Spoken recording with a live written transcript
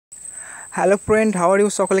Hello friend, how are you?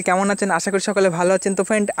 সকলে কেমন আছেন? আশা করি সকলে ভালো আছেন। তো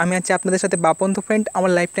ফ্রেন্ড, আমি আছি আপনাদের সাথে বাপন। তো ফ্রেন্ড,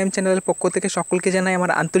 আমার লাইফ টাইম চ্যানেলের পক্ষ থেকে সকলকে জানাই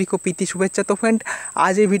আমার আন্তরিক ও প্রীতি শুভেচ্ছা। তো ফ্রেন্ড,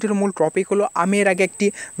 আজ এই ভিডিওর মূল টপিক হলো, আমি এর আগে একটি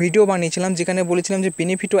ভিডিও বানিয়েছিলাম যেখানে বলেছিলাম যে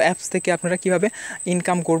বেনিফিট অ্যাপস থেকে আপনারা কীভাবে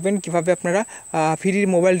ইনকাম করবেন, কীভাবে আপনারা ফ্রি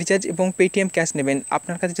মোবাইল রিচার্জ এবং পেটিএম ক্যাশ নেবেন।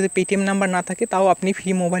 আপনার কাছে যদি পেটিএম নাম্বার না থাকে তাও আপনি ফ্রি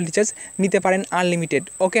মোবাইল রিচার্জ নিতে পারেন আনলিমিটেড।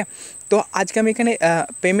 ওকে, তো আজকে আমি এখানে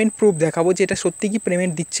পেমেন্ট প্রুফ দেখাবো যে এটা সত্যি কি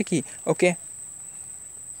পেমেন্ট দিচ্ছে কি। ওকে,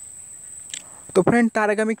 তো ফ্রেন্ড, তার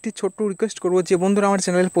আগে আমি একটি ছোট্ট রিকোয়েস্ট করবো, যে বন্ধুরা আমার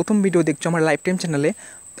চ্যানেলের প্রথম ভিডিও দেখছো, আমার লাইফ টাইম চ্যানেলে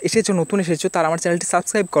নতুন এসেছো, তারা আমার চ্যানেলটি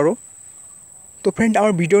সাবস্ক্রাইব করো। তো ফ্রেন্ড,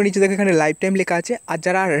 আমার ভিডিওর নিচে দেখো এখানে লাইফ টাইম লেখা আছে, আর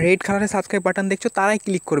যারা রেড কালারের সাবস্ক্রাইব বাটন দেখছো তারাই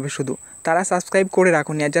ক্লিক করবে শুধু, তারা সাবস্ক্রাইব করে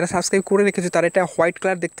রাখুনি। আর যারা সাবস্ক্রাইব করে রেখেছো তারা এটা হোয়াইট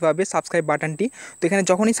কালার দেখতে পাবে সাবস্ক্রাইব বাটনটি। তো এখানে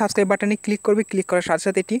যখনই সাবস্ক্রাইব বাটনে ক্লিক করবে, ক্লিক করার সাথে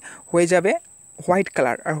সাথে এটি হয়ে যাবে হোয়াইট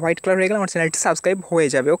কালার, আর হোয়াইট কালার হয়ে গেলে আমার চ্যানেলটি সাবস্ক্রাইব হয়ে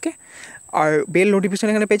যাবে। ওকে, আর বেল নোটিফিকেশন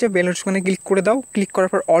এখানে পেয়ে যাবে, বেল নোটিফিকেশনে ক্লিক করে দাও। ক্লিক করার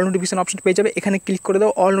পর অল নোটিফিকেশন অপশন পেয়ে যাবে, এখানে ক্লিক করে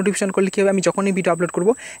দাও। অল নোটিফিকেশন করলে কী হবে, আমি যখনই ভিডিও আপলোড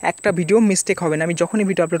করবো একটা ভিডিও মিস্টেক হবে না, আমি যখনই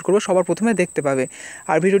ভিডিও আপলোড করবো সবার প্রথমে দেখতে পাবে।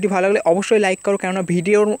 আর ভিডিওটি ভালো লাগলে অবশ্যই লাইক করো, কেননা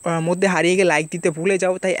ভিডিওর মধ্যে হারিয়ে গিয়ে লাইক দিতে ভুলে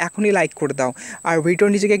যাও, তাই এখনই লাইক করে দাও। আর ভিডিওর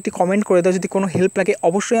নিজেকে একটি কমেন্ট করে দাও, যদি কোনো হেল্প লাগে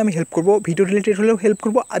অবশ্যই আমি হেল্প করবো, ভিডিও রিলেটেড হলেও হেল্প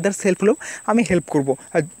করবো, আদার্স হেল্প হলেও আমি হেল্প করবো।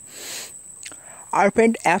 আর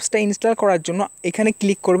ফ্রেন্ড, অ্যাপসটা ইনস্টল করার জন্য এখানে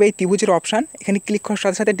ক্লিক করবে এই ত্রিভুজের অপশান, এখানে ক্লিক করার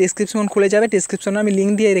সাথে সাথে ডেসক্রিপশন খুলে যাবে। ডেসক্রিপশনে আমি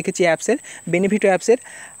লিঙ্ক দিয়ে রেখেছি অ্যাপসের, বেনিফিট অ্যাপসের।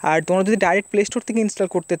 আর তোমরা যদি ডাইরেক্ট প্লে স্টোর থেকে ইনস্টল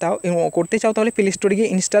করতে চাও তাহলে প্লে স্টোরে গিয়ে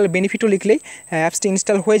ইনস্টল বেনিফিটও লিখলেই অ্যাপসটি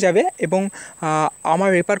ইনস্টল হয়ে যাবে। এবং আমার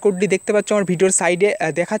রেফার কোডটি দেখতে পাচ্ছ আমার ভিডিওর সাইডে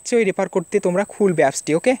দেখাচ্ছে, ওই রেফার কোড দিয়ে তোমরা খুলবে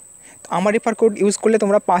অ্যাপসটি। ওকে, আমার রেফার কোড ইউজ করলে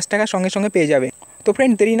তোমরা 5 টাকা সঙ্গে সঙ্গে পেয়ে যাবে। তো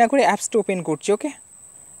ফ্রেন্ড, দেরি না করে অ্যাপসটা ওপেন করছি। ওকে,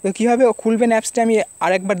 তো কীভাবে খুলবেন অ্যাপসটা আমি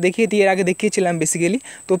আরেকবার দেখিয়ে দিয়ে এর আগে দেখিয়েছিলাম বেসিক্যালি।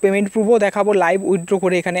 তো পেমেন্ট প্রুফও দেখাবো, লাইভ উইথড্র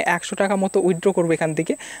করে এখানে 100 টাকা মতো উইথড্র করবো এখান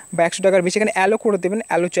থেকে, বা 100 টাকার বেশি। এখানে অ্যালো করে দেবেন,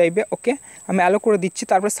 অ্যালো চাইবে। ওকে, আমি অ্যালো করে দিচ্ছি।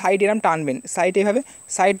 তারপর সাইড এরম টানবেন, সাইড এইভাবে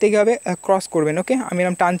সাইড থেকে এভাবে ক্রস করবেন। ওকে, আমি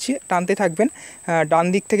এরম টানছি, টানতে থাকবেন, ডান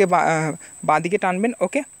দিক থেকে বাঁ দিকে টানবেন।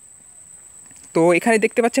 ওকে, তো এখানে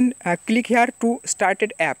দেখতে পাচ্ছেন click here two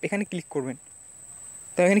started app, এখানে ক্লিক করবেন।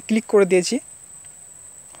 তো এখানে ক্লিক করে দিয়েছি।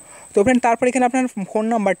 তো ফ্রেন্ড, তারপর এখানে আপনার ফোন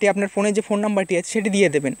নাম্বারটি, আপনার ফোনে যে ফোন নাম্বারটি আছে সেটি দিয়ে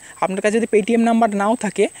দেবেন। আপনার কাছে যদি পেটিএম নাম্বার নাও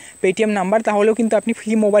থাকে, পেটিএম নাম্বার, তাহলেও কিন্তু আপনি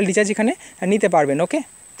ফ্রি মোবাইল রিচার্জ এখানে নিতে পারবেন। ওকে,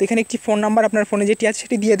 তো এখানে একটি ফোন নাম্বার আপনার ফোনে যেটি আছে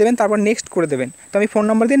সেটি দিয়ে দেবেন, তারপর নেক্সট করে দেবেন। তো আমি ফোন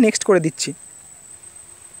নাম্বার দিয়ে নেক্সট করে দিচ্ছি।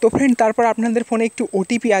 তো ফ্রেন্ড, তারপর আপনাদের ফোনে একটি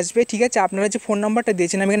ওটিপি আসবে। ঠিক আছে, আপনারা যে ফোন নাম্বারটা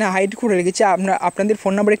দিয়েছেন আমি এখানে হাইড করে রেখেছি, আপনাদের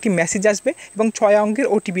ফোন নাম্বারে একটি মেসেজ আসবে এবং 6 অঙ্কের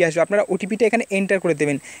ওটিপি আসবে। আপনারা ওটিপিটা এখানে এন্টার করে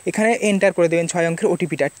দেবেন, এখানে এন্টার করে দেবেন 6 অঙ্কের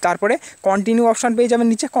ওটিপিটা। তারপরে কন্টিনিউ অপশান পেয়ে যাবেন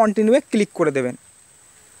নিচে, কন্টিনিউয়ে ক্লিক করে দেবেন।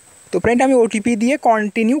 তো ফ্রেন্ড, আমি ওটিপি দিয়ে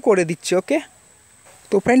কন্টিনিউ করে দিচ্ছি। ওকে,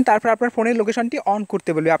 তো ফ্রেন্ড, তারপর আপনার ফোনের লোকেশনটি অন করতে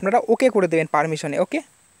বলবে, আপনারা ওকে করে দেবেন পারমিশনে। ওকে,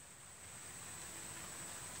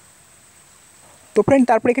 তো ফ্রেন্ড,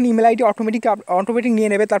 তারপরে এখানে ইমেল আইডি অটোমেটিক নিয়ে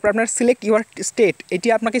নেবে। তারপর আপনার সিলেক্ট ইউর স্টেট, এটি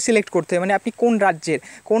আপনাকে সিলেক্ট করতে হবে, মানে আপনি কোন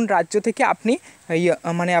রাজ্য থেকে আপনি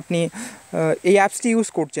আপনি এই অ্যাপসটি ইউজ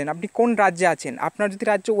করছেন, আপনি কোন রাজ্যে আছেন। আপনার যদি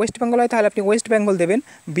রাজ্য ওয়েস্ট বেঙ্গল হয় তাহলে আপনি ওয়েস্ট বেঙ্গল দেবেন,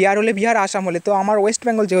 বিহার হলে বিহার, আসাম হলে। তো আমার ওয়েস্ট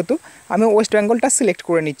বেঙ্গল যেহেতু, আমি ওয়েস্ট বেঙ্গলটা সিলেক্ট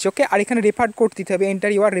করে নিচ্ছি। ওকে, আর এখানে রেফার কোড দিতে হবে,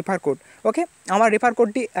 এন্টার ইউর রেফার কোড। ওকে, আমার রেফার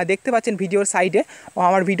কোডটি দেখতে পাচ্ছেন ভিডিওর সাইডে,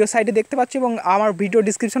 আমার ভিডিও সাইডে দেখতে পাচ্ছি, এবং আমার ভিডিও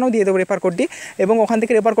ডিসক্রিপশনেও দিয়ে দেবো রেফার কোডটি। এবং ওখান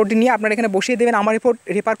থেকে রেফার কোডটি নিয়ে আপনারা এখানে বসিয়ে দেবেন। আমার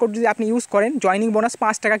রেফার কোড যদি আপনি ইউজ করেন, জয়নিং বোনাস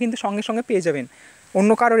 5 টাকা কিন্তু সঙ্গে সঙ্গে পেয়ে যাবেন।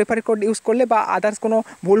 অন্য কারো রেফার কোড ইউজ করলে বা আদার্স কোনো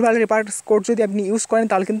ভুলভাল রেফার কোড যদি আপনি ইউজ করেন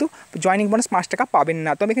তাহলে কিন্তু জয়নিং বোনাস 5 টাকা পাবেন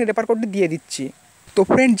না। তো আমি এখানে রেফার কোডটি দিয়ে দিচ্ছি। তো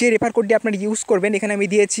ফ্রেন্ড, যে রেফার কোডটি আপনারা ইউজ করবেন এখানে আমি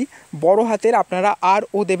দিয়েছি বড় হাতের, আপনারা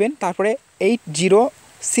RO দেবেন, তারপরে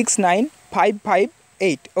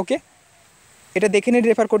 8069558। ওকে, এটা দেখে নিন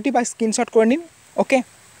রেফার কোডটি, বা স্ক্রিনশট করে নিন। ওকে,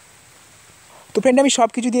 তো ফ্রেন্ড, আমি সব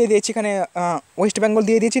কিছু দিয়ে দিয়েছি, এখানে ওয়েস্ট বেঙ্গল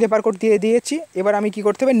দিয়ে দিয়েছি, রেফার কোড দিয়ে দিয়েছি। এবার আমি কী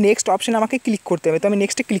করতে হবে, নেক্সট অপশানে আমাকে ক্লিক করতে হবে। তো আমি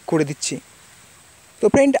নেক্সটে ক্লিক করে দিচ্ছি। তো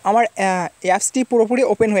ফ্রেন্ড, আমার অ্যাপসটি পুরোপুরি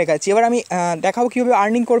ওপেন হয়ে গেছে। এবার আমি দেখাবো কীভাবে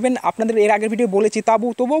আর্নিং করবেন। আপনাদের এর আগের ভিডিও বলেছি,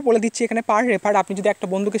 তবুও বলে দিচ্ছি এখানে পার রেফার আপনি যদি একটা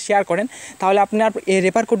বন্ধুকে শেয়ার করেন, তাহলে আপনার এই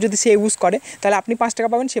রেফার কোড যদি সে ইউজ করে তাহলে আপনি 5 টাকা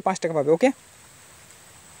পাবেন, সে 5 টাকা পাবে। ওকে,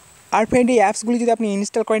 আর ফ্রেন্ড, এই অ্যাপসগুলি যদি আপনি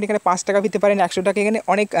ইনস্টল করেন এখানে 5 টাকা পেতে পারেন, 100 টাকা। এখানে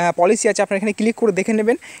অনেক পলিসি আছে, আপনারা এখানে ক্লিক করে দেখে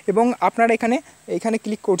নেবেন। এবং আপনারা এখানে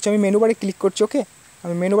ক্লিক করছি, আমি মেনু বারে ক্লিক করছি। ওকে,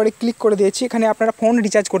 আমি মেনু বারে ক্লিক করে দিয়েছি। এখানে আপনারা ফোন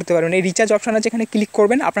রিচার্জ করতে পারবেন, এই রিচার্জ অপশান আছে, এখানে ক্লিক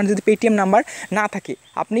করবেন। আপনার যদি পেটিএম নাম্বার না থাকে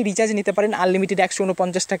আপনি রিচার্জ নিতে পারেন আনলিমিটেড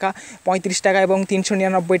 149 টাকা, 35 টাকা এবং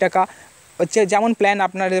 399 টাকা, হচ্ছে যেমন প্ল্যান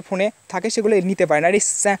আপনাদের ফোনে থাকে সেগুলো নিতে পারেন। আর এই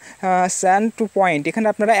স্যান টু পয়েন্ট, এখানে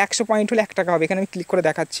আপনারা 100 পয়েন্ট হলে 1 টাকা হবে। এখানে আমি ক্লিক করে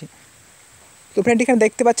দেখাচ্ছি। তো ফ্রেন্ড, এখানে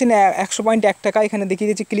দেখতে পাচ্ছেন 100 পয়েন্ট 1 টাকা, এখানে দেখিয়ে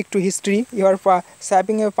দিচ্ছি click to history, your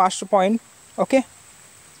স্যাপিংয়ে 500 point. ওকে,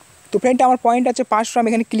 তো ফ্রেন্ড, আমার পয়েন্ট আছে 500, আমি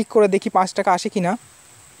এখানে ক্লিক করে দেখি 5 টাকা আসে কি না,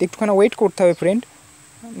 একটুখানি ওয়েট করতে হবে ফ্রেন্ড।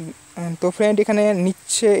 তো ফ্রেন্ড এখানে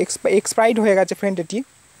নিচ্ছে এক্সপায়ার্ড হয়ে গেছে ফ্রেন্ড এটি।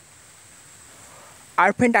 আর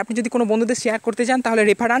ফ্রেন্ড আপনি যদি কোনো বন্ধুদের শেয়ার করতে চান তাহলে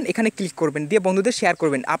রেফারান এখানে ক্লিক করবেন, দিয়ে বন্ধুদের শেয়ার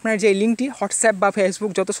করবেন। আপনার যে লিঙ্কটি হোয়াটসঅ্যাপ বা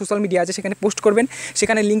ফেসবুক যত সোশ্যাল মিডিয়া আছে সেখানে পোস্ট করবেন,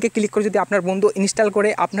 সেখানে লিঙ্কে ক্লিক করে যদি আপনার বন্ধু ইনস্টল করে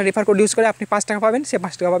আপনার রেফার কোড ইউজ করে আপনি 5 টাকা পাবেন, সে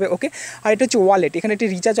 5 টাকা পাবে। ওকে, আর এটা হচ্ছে ওয়ালেট, এখানে একটি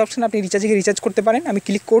রিচার্জ অপশন, আপনি রিচার্জ করতে পারেন। আমি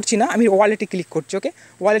ক্লিক করছি না, আমি ওয়ালেটে ক্লিক করছি। ওকে,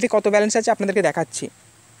 ওয়ালেটে কত ব্যালেন্স আছে আপনাদেরকে দেখাচ্ছি।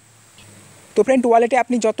 তো ফ্রেন্ড ওয়ালেটে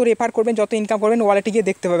আপনি যত রেফার করবেন, যত ইনকাম করবেন, ওয়ালেটে গিয়ে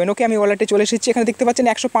দেখতে পাবেন। ওকে, আমি ওয়ালেটে চলে এসেছি, এখানে দেখতে পাচ্ছেন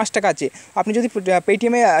 105 টাকা আছে। আপনি যদি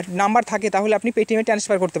পেটিএমে নাম্বার থাকে তাহলে আপনি পেটিএমে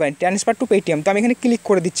ট্রান্সফার করতে পারেন, ট্রান্সফার টু পেটিএম। তো আমি এখানে ক্লিক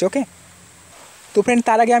করে দিচ্ছি। ওকে, তো ফ্রেন্ড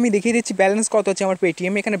তার আগে আমি দেখিয়ে দিচ্ছি ব্যালেন্স কত আছে আমার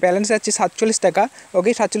পেটিএম। এখানে ব্যালেন্স আছে 47 টাকা।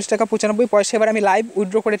 ওকে, 47 টাকা 95 পয়সা। এবার আমি লাইভ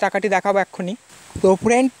উইথড্র করে টাকাটি দেখাবো এক্ষুনি। তো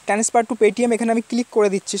ফ্রেন্ড ট্রান্সফার টু পেটিএম এখানে আমি ক্লিক করে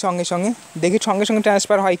দিচ্ছি সঙ্গে সঙ্গে, দেখি সঙ্গে সঙ্গে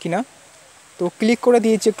ট্রান্সফার হয় কি না। তো ক্লিক করে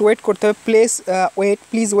দিয়েছি, একটু ওয়েট করতে হবে।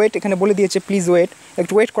 প্লিজ ওয়েট এখানে বলে দিয়েছে, প্লিজ ওয়েট,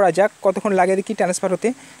 একটু ওয়েট করা যাক কতক্ষণ লাগে দেখি ট্রান্সফার হতে।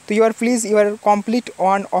 তো you R complete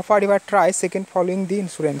on offer, you R try second following the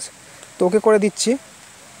insurance. তো ওকে করে দিচ্ছি।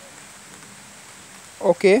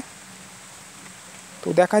 ওকে, তো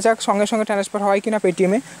দেখা যাক সঙ্গে সঙ্গে ট্রান্সফার হয় কি না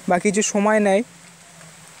পেটিএমে, বা কিছু সময় নেয়।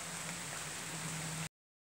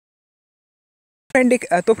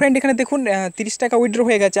 তো ফ্রেন্ড এখানে দেখুন 30 টাকা উইথড্র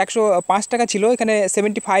হয়ে গেছে, 105 টাকা ছিল, এখানে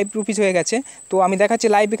 75 রুপিস হয়ে গেছে। তো আমি দেখাচ্ছি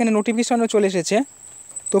লাইভ, এখানে নোটিফিকেশনও চলে এসেছে।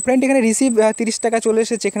 তো ফ্রেন্ড এখানে রিসিভ 30 টাকা চলে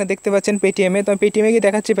এসেছে, এখানে দেখতে পাচ্ছেন পেটিএমে। তো আমি পেটিএমে গিয়ে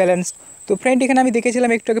দেখাচ্ছি ব্যালেন্স। তো ফ্রেন্ড এখানে আমি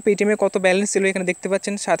দেখেছিলাম একটু আগে পেটিএমে কত ব্যালেন্স ছিল, এখানে দেখতে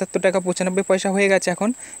পাচ্ছেন 77 টাকা 95 পয়সা হয়ে গেছে এখন।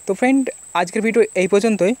 তো ফ্রেন্ড আজকের ভিডিও এই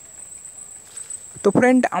পর্যন্তই। তো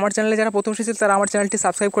ফ্রেন্ড আমার চ্যানেলে যারা প্রথম এসেছিল তারা আমার চ্যানেলটি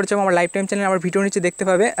সাবস্ক্রাইব করেছে, আমার লাইফ টাইম চ্যানেল আমার ভিডিও নিচে দেখতে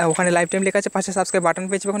পাবে, ওখানে লাইফ টাইম লেখা আছে, পাশে সাবস্ক্রাইব বাটন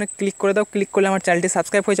পেয়েছে, ওখানে ক্লিক করে দাও। ক্লিক করলে আমার চ্যানেলটি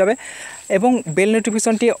সাবস্ক্রাইব হয়ে যাবে, এবং বেল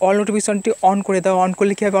নোটিফিকেশনটি অল নোটিফিকেশনটি অন করে দাও। অন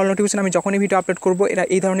করলে কী হবে, অল নোটিফিকেশন আমি যখনই ভিডিও আপলোড করবো এরা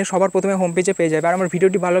এই ধরনের সবার প্রথমে হোম পেজে পেয়ে যাবে। আর আমার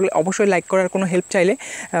ভিডিওটি ভালো লাগলে অবশ্যই লাইক করার, কোনো হেল্প চাইলে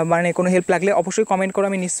মানে কোনো হেল্প লাগলে অবশ্যই কমেন্ট করো,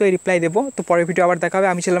 আমি নিশ্চয়ই রিপ্লাই দেবো। তো পরের ভিডিও আবার দেখা হবে।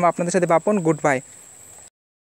 আমি ছিলাম আপনাদের সাথে বাপন, গুড বাই।